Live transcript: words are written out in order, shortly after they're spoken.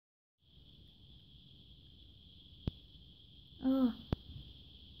Oh,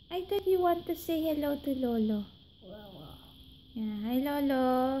 I thought you want to say hello to Lolo. Lolo. Yeah, hi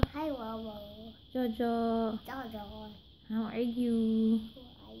Lolo. Hi, Lolo. Jojo. Jojo. How are you? Who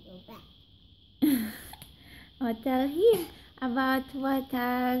are you back? Oh, tell him about what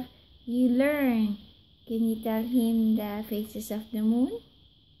have you learned. Can you tell him the phases of the moon?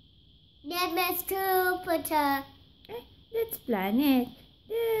 Name is Jupiter. That's planet.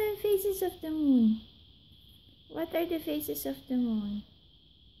 The phases of the moon. What are the phases of the moon?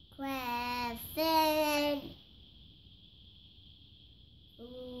 Crescent.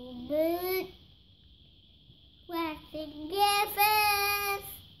 Moon. Crescent gives.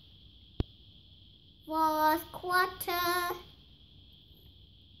 Fourth quarter.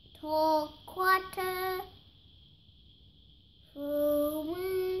 Third quarter. Full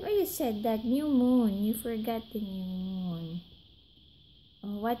moon. Oh, you said that new moon. You forgot the new moon.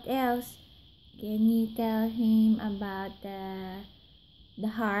 Oh, what else? Can you tell him about the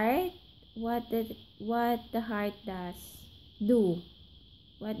heart? What the heart does? Do.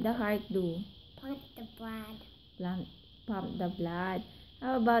 What the heart do? Pump the blood. Pump the blood.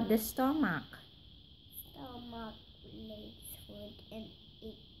 How about the stomach? Stomach lays food and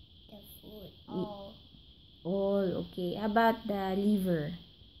eat the food. All okay. How about the liver?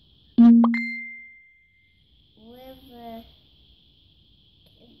 River.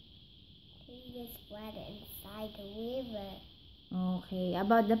 He is blood inside the river. Okay.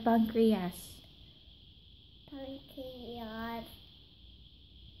 About the pancreas? Pancreas.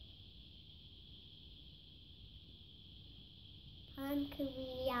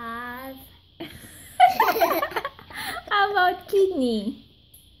 Pancreas. How about kidney?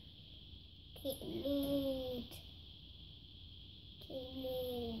 Kidney.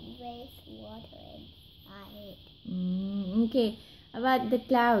 Kidney waste water inside. Okay. About the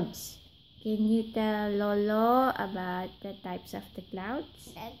clouds? Can you tell Lolo about the types of the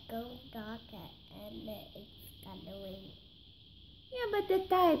clouds? That goes darker and it's gathering. Yeah, but the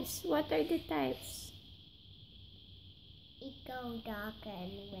types. What are the types? It goes darker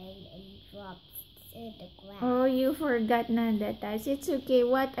and rain and drops to the ground. Oh, you forgot na the types. It's okay.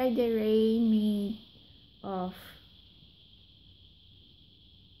 What are the rain made of?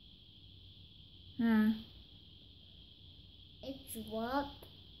 Huh? It dropped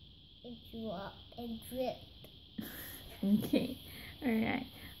and dripped. Okay. Alright.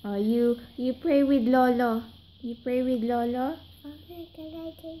 Oh, you pray with Lolo. You pray with Lolo? Okay, can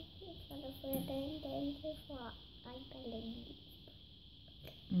I take you for the food and then before I believe?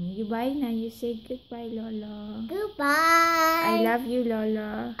 You bye na. You say goodbye, Lolo. Goodbye. I love you,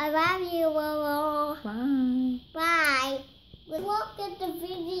 Lolo. I love you, Lolo. Bye. Bye. Look at the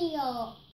video.